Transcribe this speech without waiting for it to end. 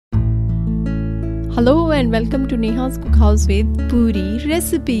Hello and welcome to Nehas Cookhouse with Puri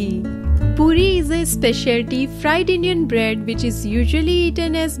recipe. Puri is a specialty fried Indian bread which is usually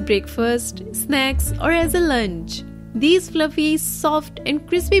eaten as breakfast, snacks or as a lunch. These fluffy, soft and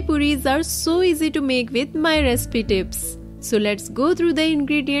crispy puris are so easy to make with my recipe tips. So let's go through the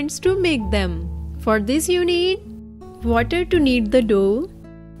ingredients to make them. For this you need water to knead the dough,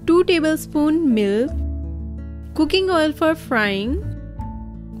 2 tablespoons milk, cooking oil for frying,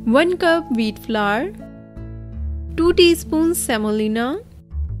 1 cup wheat flour, 2 teaspoons semolina,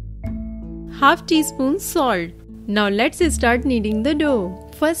 half teaspoon salt. Now let's start kneading the dough.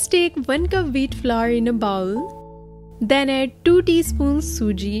 First take 1 cup wheat flour in a bowl. Then add 2 teaspoons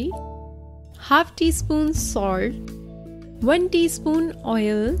Sooji, half teaspoon salt, 1 teaspoon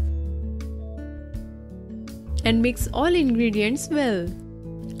oil and mix all ingredients well.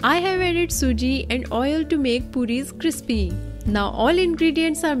 I have added Sooji and oil to make puris crispy. Now all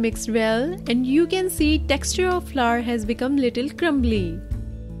ingredients are mixed well and you can see texture of flour has become little crumbly.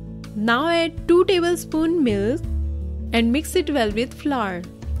 Now add 2 tablespoons milk and mix it well with flour.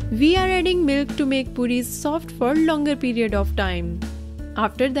 We are adding milk to make puris soft for longer period of time.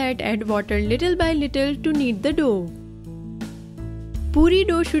 After that add water little by little to knead the dough. Puri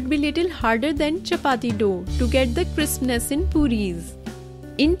dough should be little harder than chapati dough to get the crispness in puris.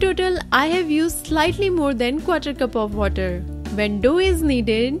 In total, I have used slightly more than 1/4 cup of water. When dough is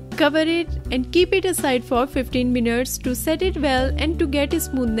kneaded, cover it and keep it aside for 15 minutes to set it well and to get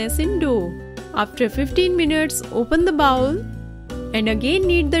smoothness in dough. After 15 minutes, open the bowl and again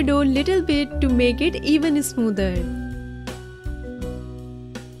knead the dough little bit to make it even smoother.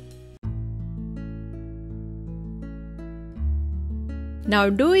 Now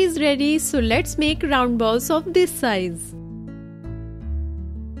dough is ready, so let's make round balls of this size.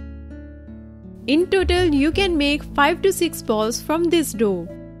 In total, you can make 5 to 6 balls from this dough.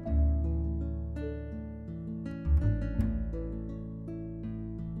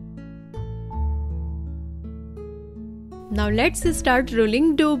 Now let's start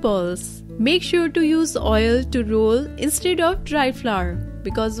rolling dough balls. Make sure to use oil to roll instead of dry flour,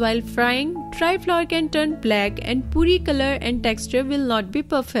 because while frying, dry flour can turn black and puri color and texture will not be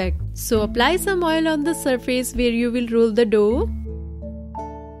perfect. So apply some oil on the surface where you will roll the dough.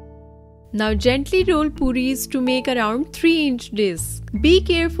 Now gently roll puris to make around 3-inch disc. Be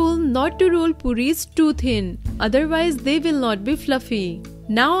careful not to roll puris too thin, otherwise they will not be fluffy.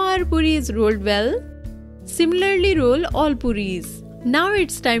 Now our puri is rolled well. Similarly roll all puris. Now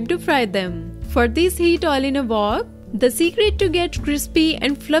it's time to fry them. For this heat oil in a wok. The secret to get crispy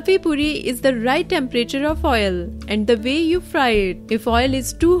and fluffy puri is the right temperature of oil and the way you fry it. If oil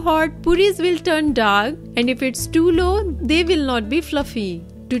is too hot, puris will turn dark, and if it's too low, they will not be fluffy.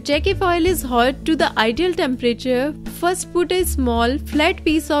 To check if oil is hot to the ideal temperature, first put a small flat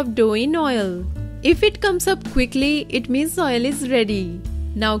piece of dough in oil. If it comes up quickly, it means oil is ready.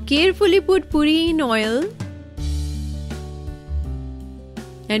 Now carefully put puri in oil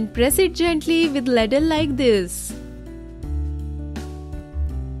and press it gently with ladle like this.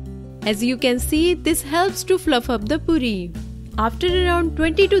 As you can see, this helps to fluff up the puri. After around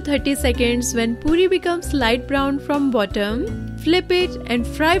 20 to 30 seconds, when puri becomes light brown from bottom, flip it and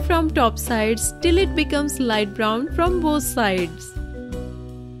fry from top sides till it becomes light brown from both sides.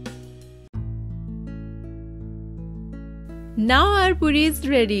 Now our puri is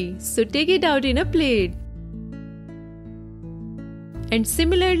ready, so take it out in a plate. And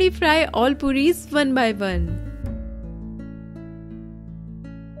similarly fry all puris one by one.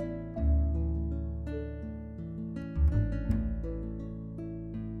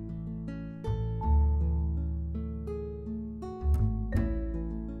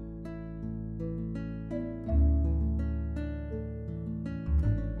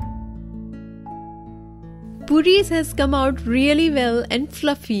 Puris has come out really well and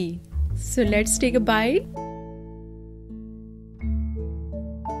fluffy. So let's take a bite.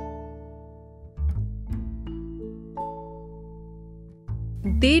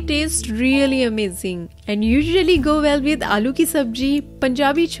 They taste really amazing and usually go well with aloo ki sabzi,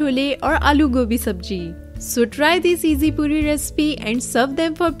 Punjabi chole or aloo gobi sabzi. So try this easy puri recipe and serve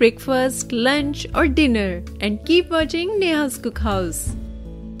them for breakfast, lunch or dinner. And keep watching Nehas Cookhouse.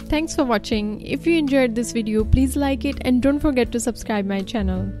 Thanks for watching. If you enjoyed this video, please like it and don't forget to subscribe my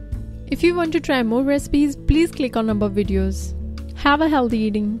channel. If you want to try more recipes, please click on above videos. Have a healthy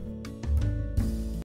eating.